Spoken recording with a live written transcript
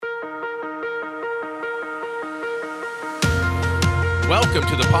Welcome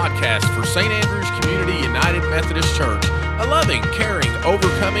to the podcast for St. Andrew's Community United Methodist Church, a loving, caring,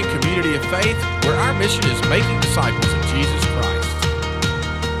 overcoming community of faith where our mission is making disciples of Jesus Christ.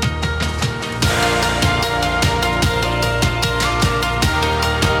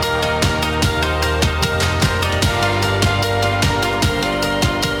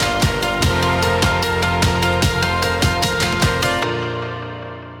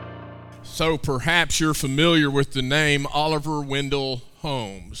 So perhaps you're familiar with the name Oliver Wendell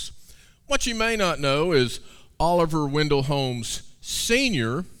Holmes. What you may not know is Oliver Wendell Holmes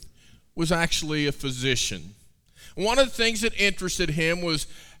Sr. was actually a physician. One of the things that interested him was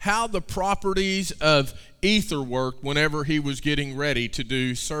how the properties of ether worked whenever he was getting ready to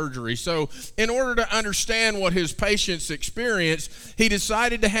do surgery. So in order to understand what his patients experienced, he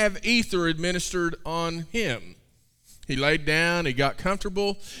decided to have ether administered on him. He laid down, he got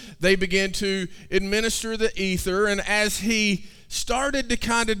comfortable. They began to administer the ether, and as he started to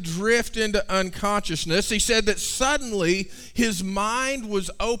kind of drift into unconsciousness, he said that suddenly his mind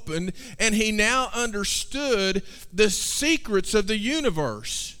was opened and he now understood the secrets of the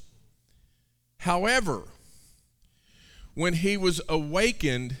universe. However, when he was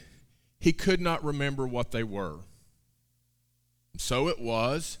awakened, he could not remember what they were. So it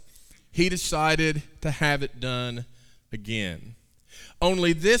was, he decided to have it done again.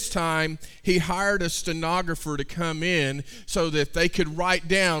 Only this time, he hired a stenographer to come in so that they could write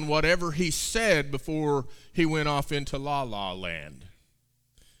down whatever he said before he went off into la-la land.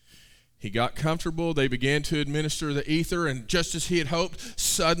 He got comfortable. They began to administer the ether, and just as he had hoped,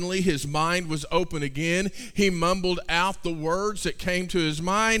 suddenly his mind was open again. He mumbled out the words that came to his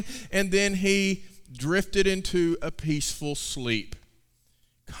mind, and then he drifted into a peaceful sleep,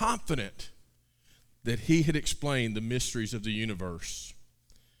 confident that he had explained the mysteries of the universe.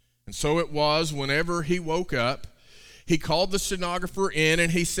 And so it was, whenever he woke up, he called the stenographer in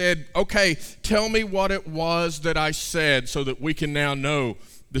and he said, "Okay, tell me what it was that I said so that we can now know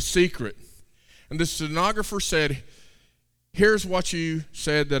the secret." And the stenographer said, "Here's what you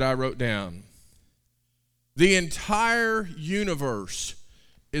said that I wrote down. The entire universe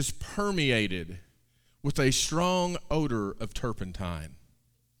is permeated with a strong odor of turpentine."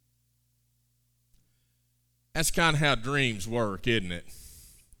 That's kind of how dreams work, isn't it?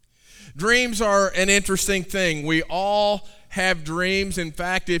 Dreams are an interesting thing. We all have dreams. In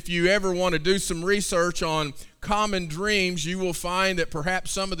fact, if you ever want to do some research on common dreams, you will find that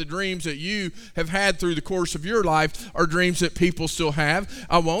perhaps some of the dreams that you have had through the course of your life are dreams that people still have.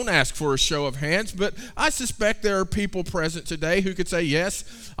 I won't ask for a show of hands, but I suspect there are people present today who could say, "Yes,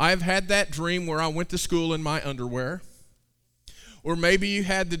 I've had that dream where I went to school in my underwear." Or maybe you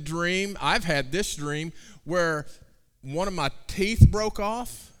had the dream, I've had this dream, where one of my teeth broke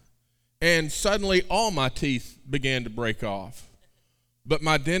off and suddenly all my teeth began to break off. But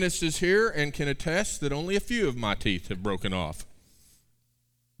my dentist is here and can attest that only a few of my teeth have broken off.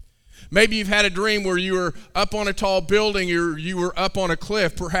 Maybe you've had a dream where you were up on a tall building or you were up on a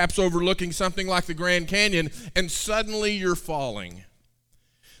cliff, perhaps overlooking something like the Grand Canyon, and suddenly you're falling.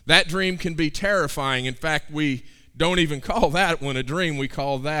 That dream can be terrifying. In fact, we don't even call that one a dream. We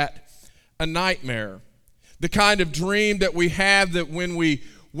call that a nightmare. The kind of dream that we have that when we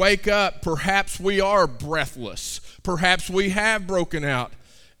wake up, perhaps we are breathless. Perhaps we have broken out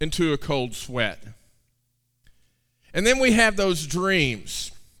into a cold sweat. And then we have those dreams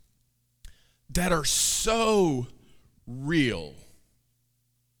that are so real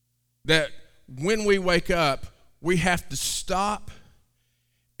that when we wake up, we have to stop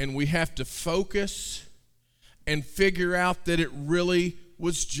and we have to focus and figure out that it really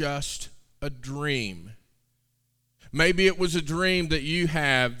was just a dream. Maybe it was a dream that you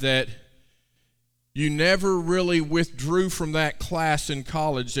have that you never really withdrew from that class in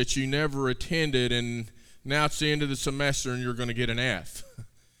college that you never attended, and now it's the end of the semester and you're going to get an F.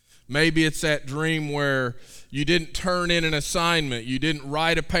 Maybe it's that dream where you didn't turn in an assignment, you didn't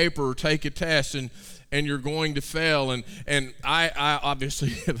write a paper or take a test, and you're going to fail. And I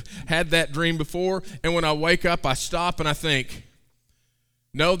obviously have had that dream before, and when I wake up, I stop and I think,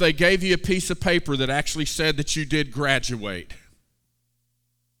 no, they gave you a piece of paper that actually said that you did graduate.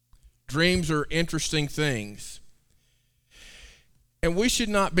 Dreams are interesting things. And we should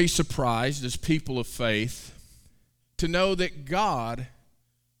not be surprised as people of faith to know that God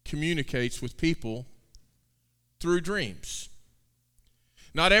communicates with people through dreams.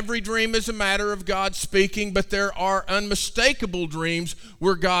 Not every dream is a matter of God speaking, but there are unmistakable dreams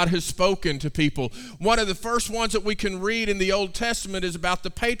where God has spoken to people. One of the first ones that we can read in the Old Testament is about the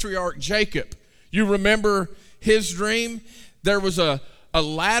patriarch Jacob. You remember his dream? There was a a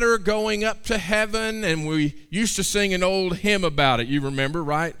ladder going up to heaven, and we used to sing an old hymn about it. You remember,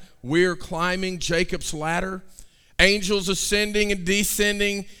 right? We're climbing Jacob's ladder. Angels ascending and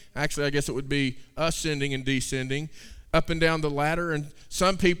descending. Actually, I guess it would be ascending and descending up and down the ladder. And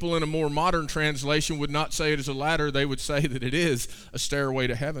some people in a more modern translation would not say it is a ladder. They would say that it is a stairway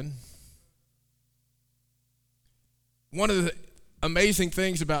to heaven. One of the amazing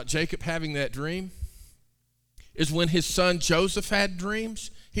things about Jacob having that dream is when his son Joseph had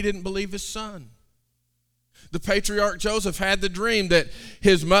dreams, he didn't believe his son. The patriarch Joseph had the dream that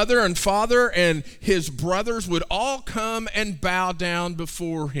his mother and father and his brothers would all come and bow down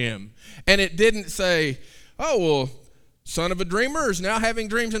before him. And it didn't say, oh, well, son of a dreamer is now having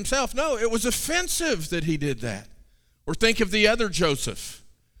dreams himself. No, it was offensive that he did that. Or think of the other Joseph,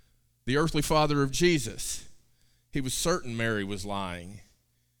 the earthly father of Jesus. He was certain Mary was lying.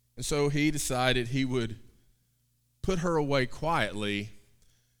 And so he decided he would put her away quietly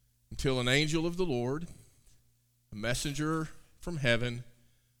until an angel of the Lord, a messenger from heaven,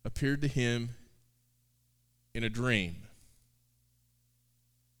 appeared to him in a dream.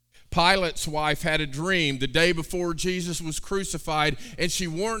 Pilate's wife had a dream the day before Jesus was crucified, and she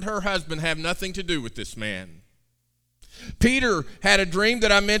warned her husband, have nothing to do with this man. Peter had a dream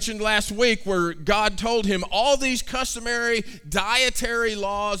that I mentioned last week where God told him all these customary dietary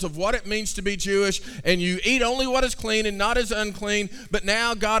laws of what it means to be Jewish, and you eat only what is clean and not as unclean, but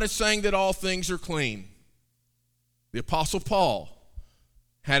now God is saying that all things are clean. The Apostle Paul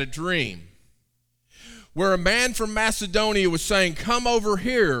had a dream where a man from Macedonia was saying, come over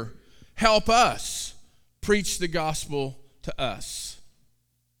here, help us preach the gospel to us.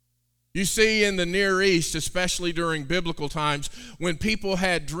 You see, in the Near East, especially during biblical times, when people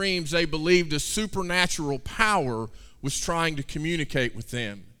had dreams, they believed a supernatural power was trying to communicate with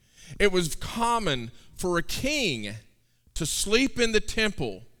them. It was common for a king to sleep in the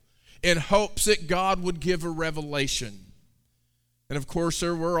temple in hopes that God would give a revelation. And of course,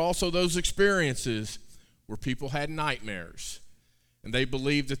 there were also those experiences where people had nightmares, and they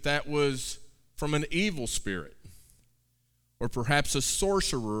believed that that was from an evil spirit, or perhaps a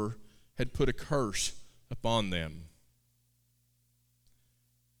sorcerer had put a curse upon them.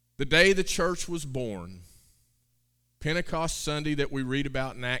 The day the church was born, Pentecost Sunday that we read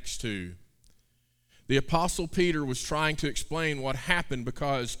about in Acts 2, the Apostle Peter was trying to explain what happened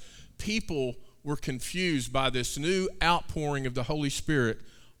because people were confused by this new outpouring of the Holy Spirit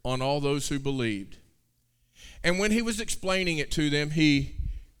on all those who believed. And when he was explaining it to them, he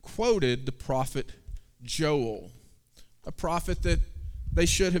quoted the prophet Joel, a prophet that they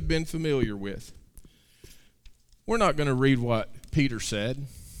should have been familiar with. We're not going to read what Peter said.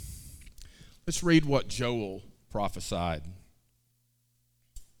 Let's read what Joel prophesied.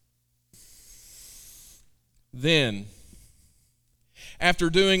 Then, after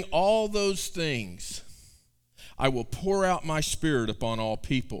doing all those things, I will pour out my spirit upon all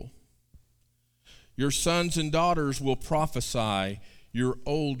people. Your sons and daughters will prophesy, your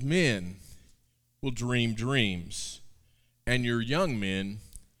old men will dream dreams, and your young men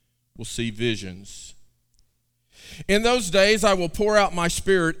will see visions. In those days I will pour out my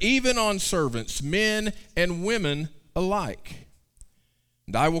spirit even on servants, men and women alike.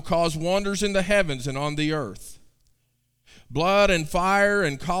 And I will cause wonders in the heavens and on the earth, blood and fire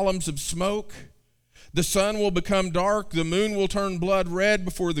and columns of smoke. The sun will become dark, the moon will turn blood red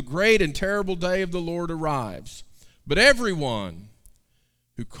before the great and terrible day of the Lord arrives. But everyone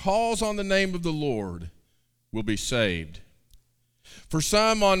who calls on the name of the Lord will be saved. For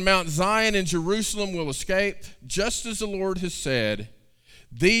some on Mount Zion and Jerusalem will escape, just as the Lord has said.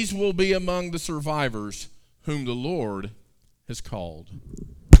 These will be among the survivors whom the Lord has called.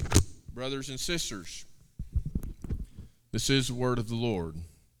 Brothers and sisters, this is the word of the Lord.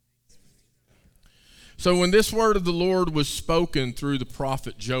 So when this word of the Lord was spoken through the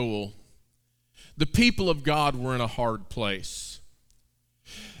prophet Joel, the people of God were in a hard place.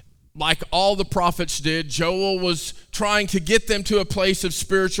 Like all the prophets did, Joel was trying to get them to a place of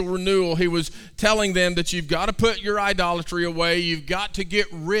spiritual renewal. He was telling them that you've got to put your idolatry away. You've got to get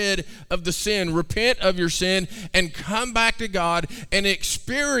rid of the sin, repent of your sin, and come back to God and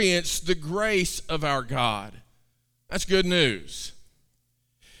experience the grace of our God. That's good news.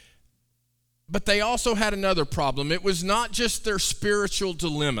 But they also had another problem. It was not just their spiritual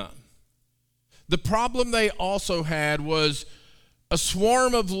dilemma. The problem they also had was a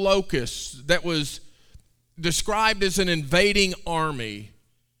swarm of locusts that was described as an invading army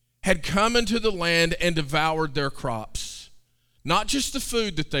had come into the land and devoured their crops. Not just the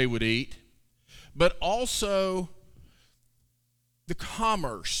food that they would eat, but also the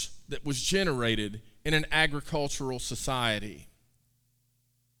commerce that was generated in an agricultural society.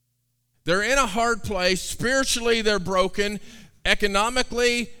 They're in a hard place. Spiritually, they're broken.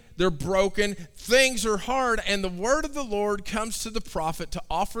 Economically, they're broken. Things are hard. And the word of the Lord comes to the prophet to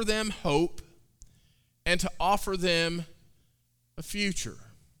offer them hope and to offer them a future.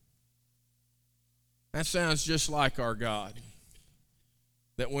 That sounds just like our God.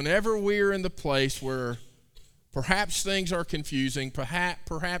 That whenever we're in the place where perhaps things are confusing,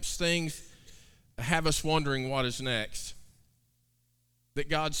 perhaps things have us wondering what is next, that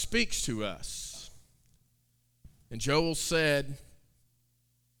God speaks to us. And Joel said,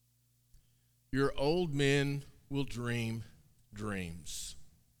 "Your old men will dream dreams."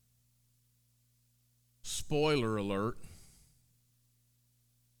 Spoiler alert,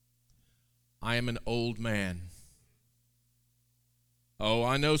 I am an old man. Oh,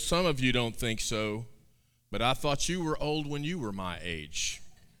 I know some of you don't think so, but I thought you were old when you were my age.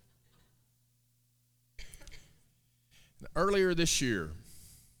 Earlier this year,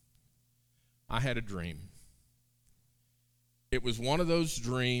 I had a dream. It was one of those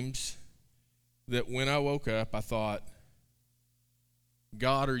dreams that when I woke up, I thought,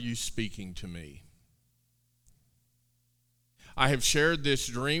 God, are you speaking to me? I have shared this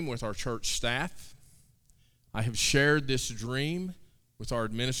dream with our church staff. I have shared this dream with our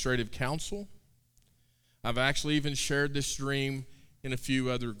administrative council. I've actually even shared this dream in a few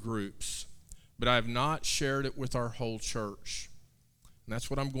other groups, but I have not shared it with our whole church. And that's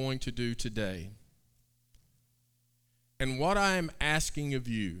what I'm going to do today. And what I am asking of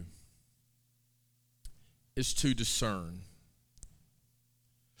you is to discern.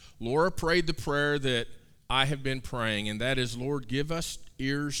 Laura prayed the prayer that I have been praying, and that is, Lord, give us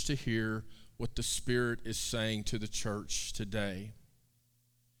ears to hear what the Spirit is saying to the church today.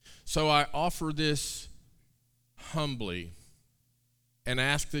 So I offer this humbly and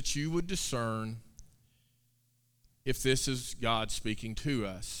ask that you would discern if this is God speaking to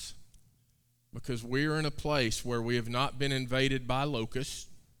us. Because we're in a place where we have not been invaded by locusts,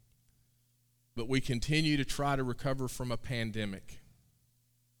 but we continue to try to recover from a pandemic.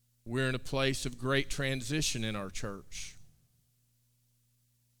 We're in a place of great transition in our church.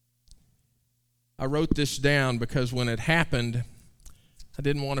 I wrote this down because when it happened, I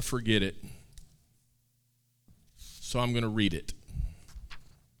didn't want to forget it. So I'm going to read it.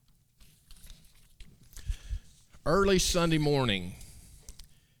 Early Sunday morning,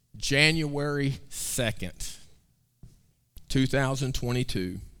 January 2nd,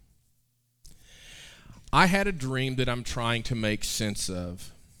 2022. I had a dream that I'm trying to make sense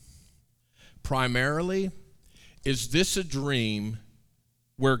of. Primarily, is this a dream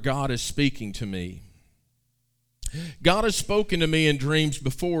where God is speaking to me? God has spoken to me in dreams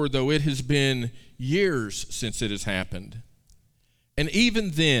before, though it has been years since it has happened. And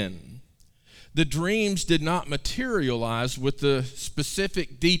even then, the dreams did not materialize with the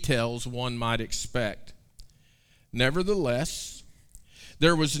specific details one might expect. Nevertheless,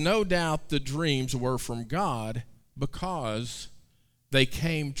 there was no doubt the dreams were from God because they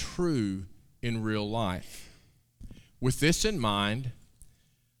came true in real life. With this in mind,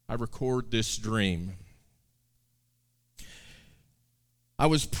 I record this dream. I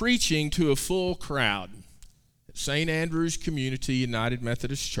was preaching to a full crowd at St. Andrew's Community United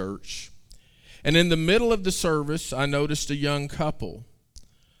Methodist Church, and in the middle of the service, I noticed a young couple.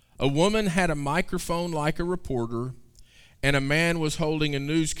 A woman had a microphone like a reporter, and a man was holding a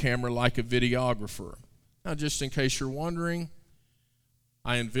news camera like a videographer. Now, just in case you're wondering,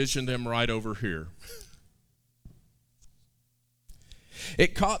 I envisioned them right over here.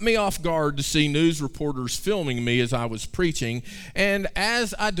 It caught me off guard to see news reporters filming me as I was preaching, and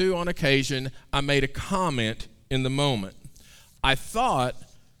as I do on occasion, I made a comment in the moment. I thought,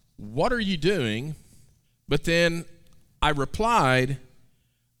 "What are you doing?" But then I replied,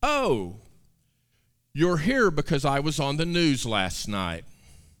 "Oh, you're here because I was on the news last night."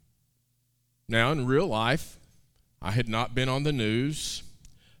 Now, in real life, I had not been on the news,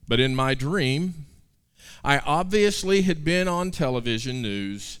 but in my dream, I obviously had been on television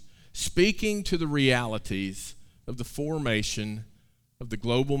news speaking to the realities of the formation of the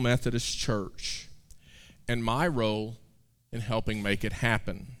Global Methodist Church and my role in helping make it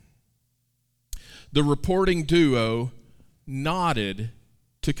happen. The reporting duo nodded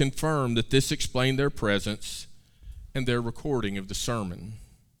to confirm that this explained their presence and their recording of the sermon.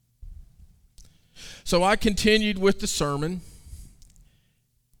 So I continued with the sermon,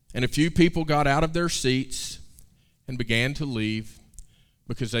 and a few people got out of their seats and began to leave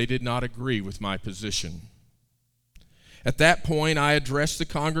because they did not agree with my position. At that point, I addressed the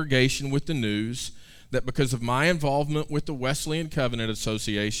congregation with the news that because of my involvement with the Wesleyan Covenant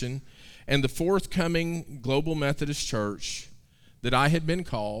Association and the forthcoming Global Methodist Church, that I had been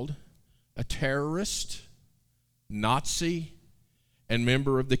called a terrorist, Nazi, and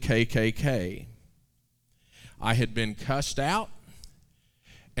member of the KKK. I had been cussed out,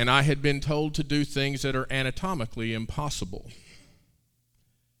 and I had been told to do things that are anatomically impossible.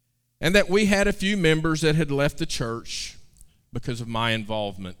 And that we had a few members that had left the church because of my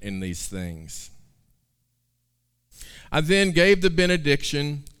involvement in these things. I then gave the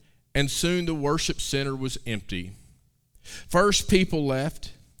benediction, and soon the worship center was empty. First, people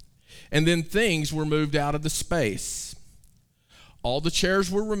left, and then things were moved out of the space. All the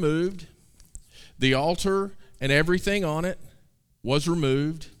chairs were removed. The altar and everything on it was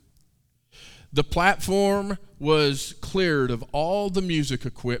removed. The platform was cleared of all the music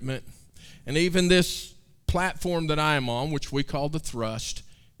equipment, and even this platform that I am on, which we call the thrust,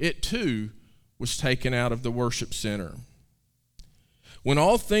 it too was taken out of the worship center. When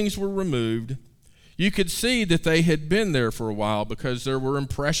all things were removed, you could see that they had been there for a while because there were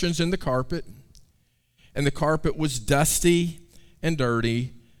impressions in the carpet, and the carpet was dusty and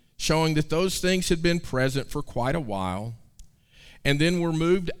dirty, showing that those things had been present for quite a while, and then were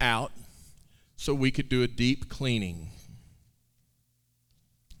moved out so we could do a deep cleaning.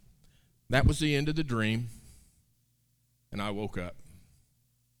 That was the end of the dream, and I woke up.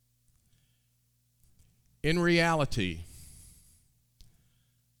 In reality,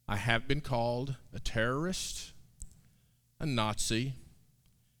 I have been called a terrorist, a Nazi,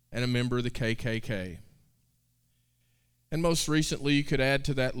 and a member of the KKK. And most recently, you could add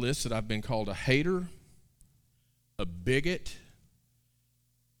to that list that I've been called a hater, a bigot,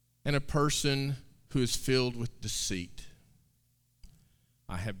 and a person who is filled with deceit.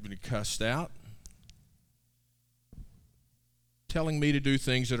 I have been cussed out, telling me to do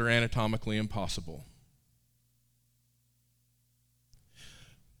things that are anatomically impossible.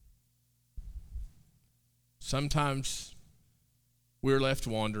 Sometimes we're left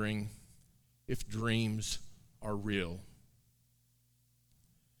wondering if dreams are real.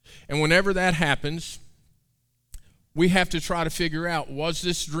 And whenever that happens, we have to try to figure out, was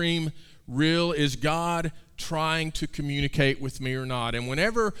this dream real? Is God trying to communicate with me or not? And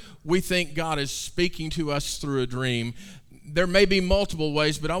whenever we think God is speaking to us through a dream, there may be multiple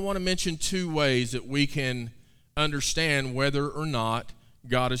ways, but I want to mention two ways that we can understand whether or not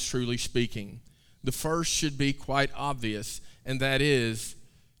God is truly speaking. The first should be quite obvious, and that is,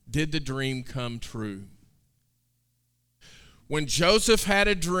 did the dream come true? When Joseph had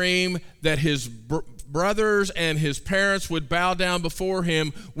a dream that his brothers and his parents would bow down before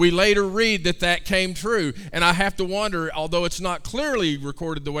him, we later read that that came true. And I have to wonder, although it's not clearly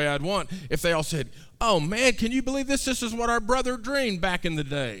recorded the way I'd want, if they all said, "Oh man, can you believe this? This is what our brother dreamed back in the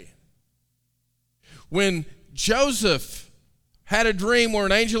day." When Joseph had a dream where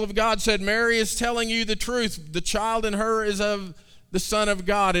an angel of God said, "Mary is telling you the truth. The child in her is of the Son of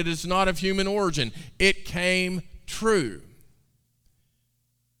God. It is not of human origin." It came true.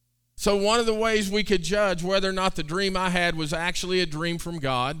 So one of the ways we could judge whether or not the dream I had was actually a dream from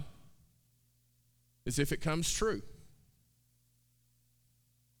God is if it comes true.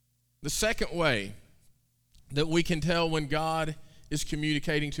 The second way that we can tell when God is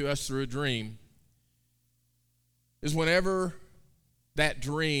communicating to us through a dream is whenever that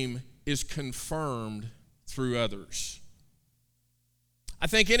dream is confirmed through others. I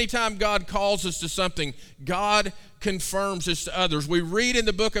think anytime God calls us to something, God confirms this to others. We read in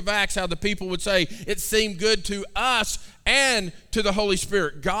the book of Acts how the people would say, "It seemed good to us and to the Holy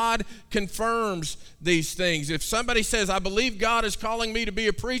Spirit." God confirms these things. If somebody says, "I believe God is calling me to be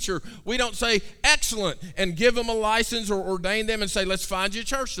a preacher," we don't say, "Excellent," and give them a license or ordain them and say, "Let's find you a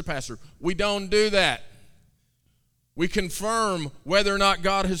church to pastor." We don't do that. We confirm whether or not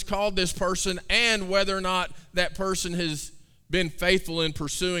God has called this person and whether or not that person has been faithful in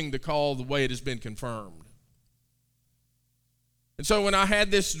pursuing the call the way it has been confirmed. And so when I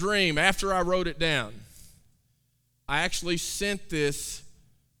had this dream, after I wrote it down, I actually sent this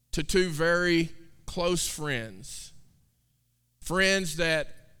to two very close friends. Friends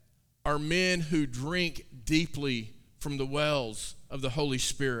that are men who drink deeply from the wells of the Holy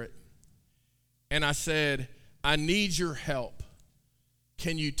Spirit. And I said, "I need your help.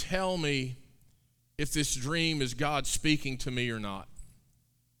 Can you tell me if this dream is God speaking to me or not?"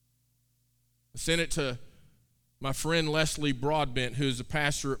 I sent it to my friend Leslie Broadbent, who is a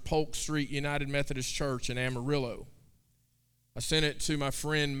pastor at Polk Street United Methodist Church in Amarillo. I sent it to my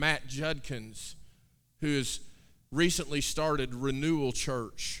friend Matt Judkins, who has recently started Renewal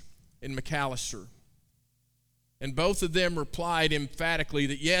Church in McAllister. And both of them replied emphatically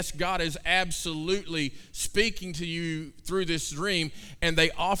that yes, God is absolutely speaking to you through this dream, and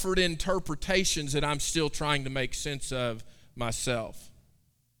they offered interpretations that I'm still trying to make sense of myself.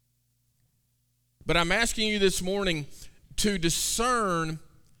 But I'm asking you this morning to discern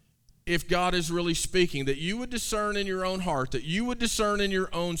if God is really speaking, that you would discern in your own heart, that you would discern in your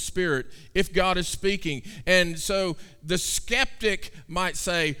own spirit if God is speaking. And so the skeptic might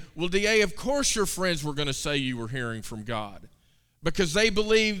say, well, D.A., of course your friends were going to say you were hearing from God because they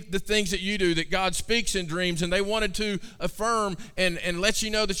believe the things that you do, that God speaks in dreams, and they wanted to affirm and let you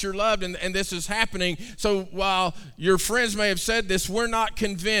know that you're loved and this is happening. So while your friends may have said this, we're not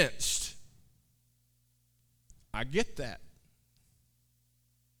convinced. I get that.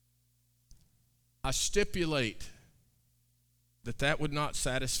 I stipulate that that would not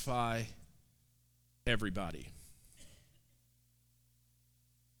satisfy everybody.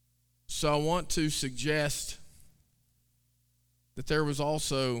 So I want to suggest that there was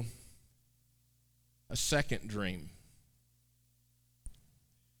also a second dream.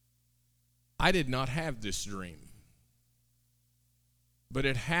 I did not have this dream, but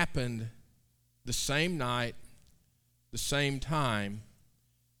it happened the same night, the same time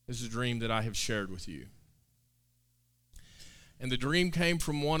as the dream that I have shared with you. And the dream came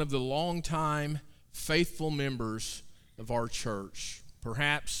from one of the longtime faithful members of our church.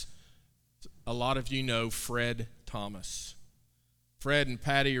 Perhaps a lot of you know Fred Thomas. Fred and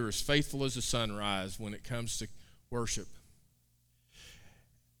Patty are as faithful as the sunrise when it comes to worship.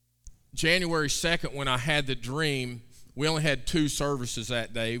 January 2nd, when I had the dream, we only had 2 services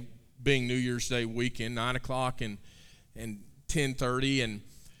that day, being New Year's Day weekend, 9 o'clock and 10:30, and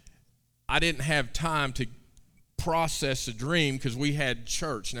I didn't have time to process the dream because we had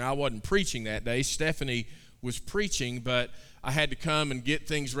church. Now, I wasn't preaching that day. Stephanie was preaching, but I had to come and get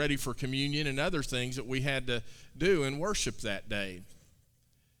things ready for communion and other things that we had to do in worship that day.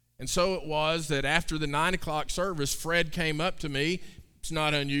 And so it was that after the 9 o'clock service, Fred came up to me. It's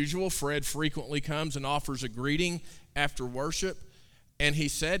not unusual. Fred frequently comes and offers a greeting after worship. And he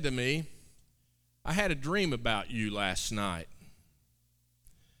said to me, I had a dream about you last night.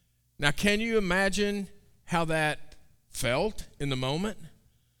 Now, can you imagine how that felt in the moment?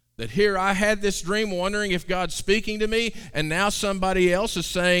 That here I had this dream wondering if God's speaking to me, and now somebody else is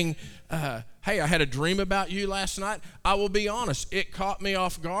saying, hey, I had a dream about you last night. I will be honest, it caught me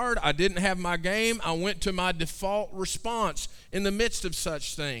off guard. I didn't have my game. I went to my default response in the midst of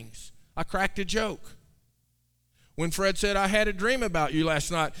such things. I cracked a joke. When Fred said, I had a dream about you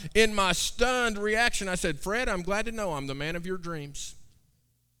last night, in my stunned reaction, I said, Fred, I'm glad to know I'm the man of your dreams.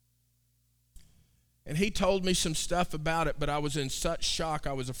 And he told me some stuff about it, but I was in such shock,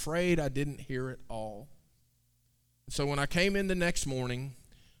 I was afraid I didn't hear it all. So when I came in the next morning,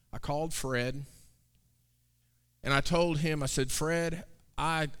 I called Fred, and I told him, I said, Fred,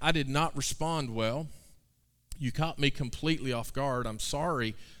 I did not respond well. You caught me completely off guard. I'm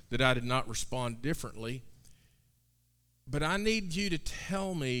sorry that I did not respond differently. But I need you to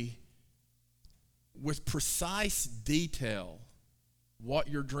tell me with precise detail what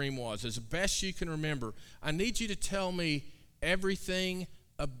your dream was, as best you can remember. I need you to tell me everything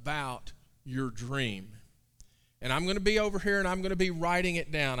about your dream. And I'm going to be over here and I'm going to be writing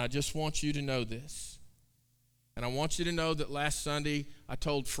it down. I just want you to know this. And I want you to know that last Sunday I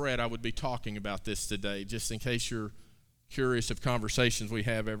told Fred I would be talking about this today, just in case you're curious if conversations we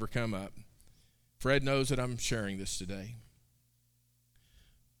have ever come up. Fred knows that I'm sharing this today.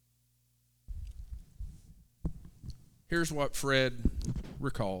 Here's what Fred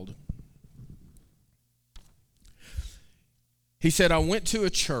recalled. He said, I went to a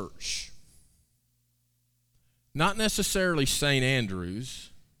church, not necessarily St. Andrew's,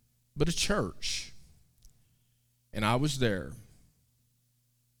 but a church, and I was there.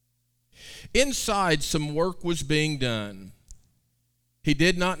 Inside, some work was being done. He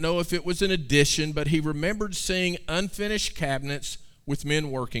did not know if it was an addition, but he remembered seeing unfinished cabinets with men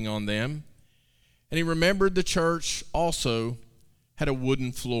working on them. And he remembered the church also had a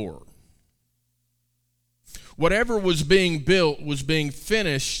wooden floor. Whatever was being built was being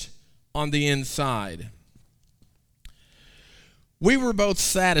finished on the inside. We were both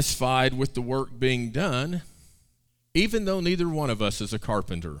satisfied with the work being done, even though neither one of us is a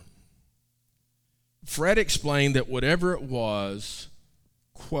carpenter. Fred explained that whatever it was,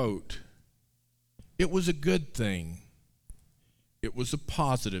 quote, it was a good thing. It was a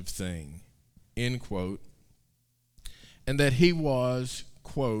positive thing, end quote. And that he was,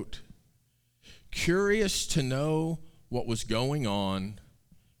 quote, curious to know what was going on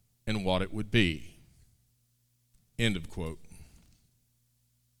and what it would be, end of quote.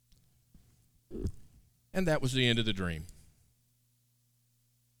 And that was the end of the dream.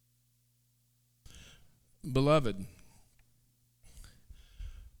 Beloved,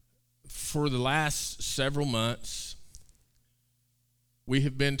 for the last several months, we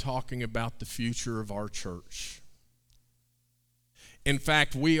have been talking about the future of our church. In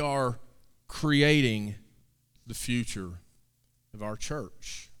fact, we are creating the future of our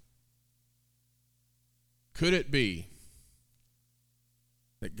church. Could it be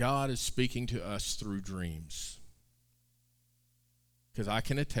that God is speaking to us through dreams? Because I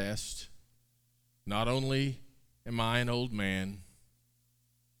can attest, not only am I an old man,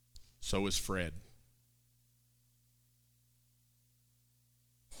 so is Fred.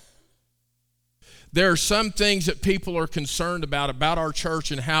 There are some things that people are concerned about our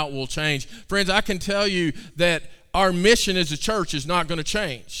church and how it will change. Friends, I can tell you that our mission as a church is not going to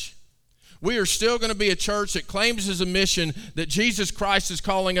change. We are still going to be a church that claims as a mission that Jesus Christ is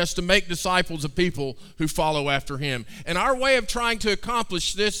calling us to make disciples of people who follow after him. And our way of trying to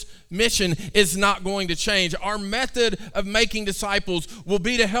accomplish this mission is not going to change. Our method of making disciples will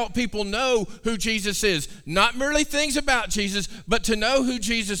be to help people know who Jesus is. Not merely things about Jesus, but to know who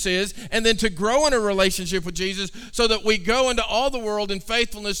Jesus is, and then to grow in a relationship with Jesus so that we go into all the world in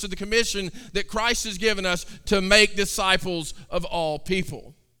faithfulness to the commission that Christ has given us to make disciples of all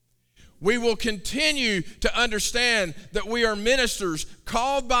people. We will continue to understand that we are ministers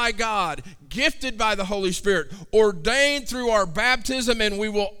called by God, gifted by the Holy Spirit, ordained through our baptism, and we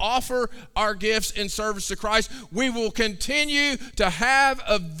will offer our gifts in service to Christ. We will continue to have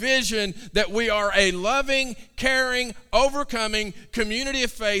a vision that we are a loving, caring, overcoming community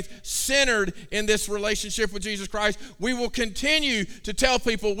of faith centered in this relationship with Jesus Christ. We will continue to tell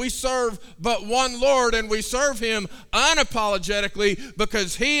people we serve but one Lord, and we serve him unapologetically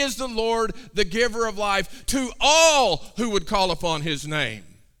because he is the Lord, the giver of life to all who would call upon his name.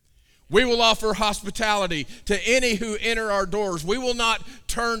 We will offer hospitality to any who enter our doors. We will not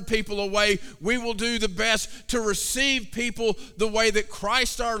turn people away. We will do the best to receive people the way that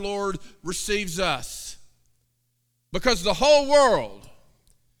Christ our Lord receives us. Because the whole world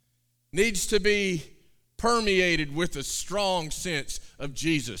needs to be permeated with a strong sense of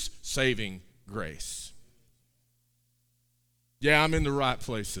Jesus' saving grace. Yeah, I'm in the right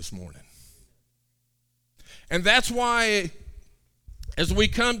place this morning. And that's why, as we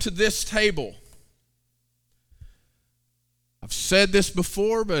come to this table, I've said this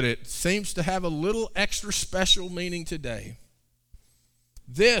before, but it seems to have a little extra special meaning today.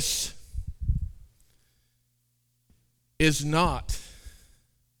 This is not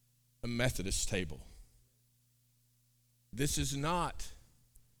a Methodist table. This is not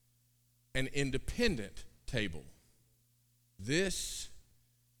an independent table. This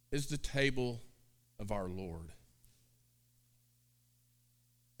is the table of our Lord.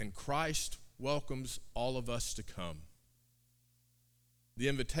 And Christ welcomes all of us to come. The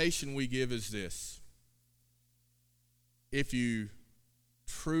invitation we give is this: if you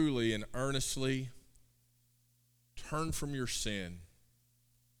truly and earnestly turn from your sin,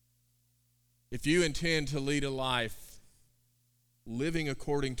 if you intend to lead a life living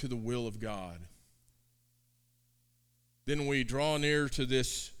according to the will of God, then we draw near to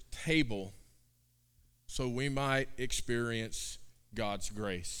this table so we might experience God's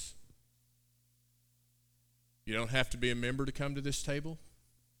grace. You don't have to be a member to come to this table.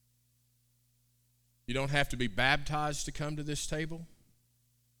 You don't have to be baptized to come to this table.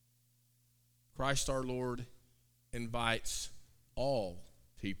 Christ our Lord invites all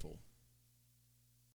people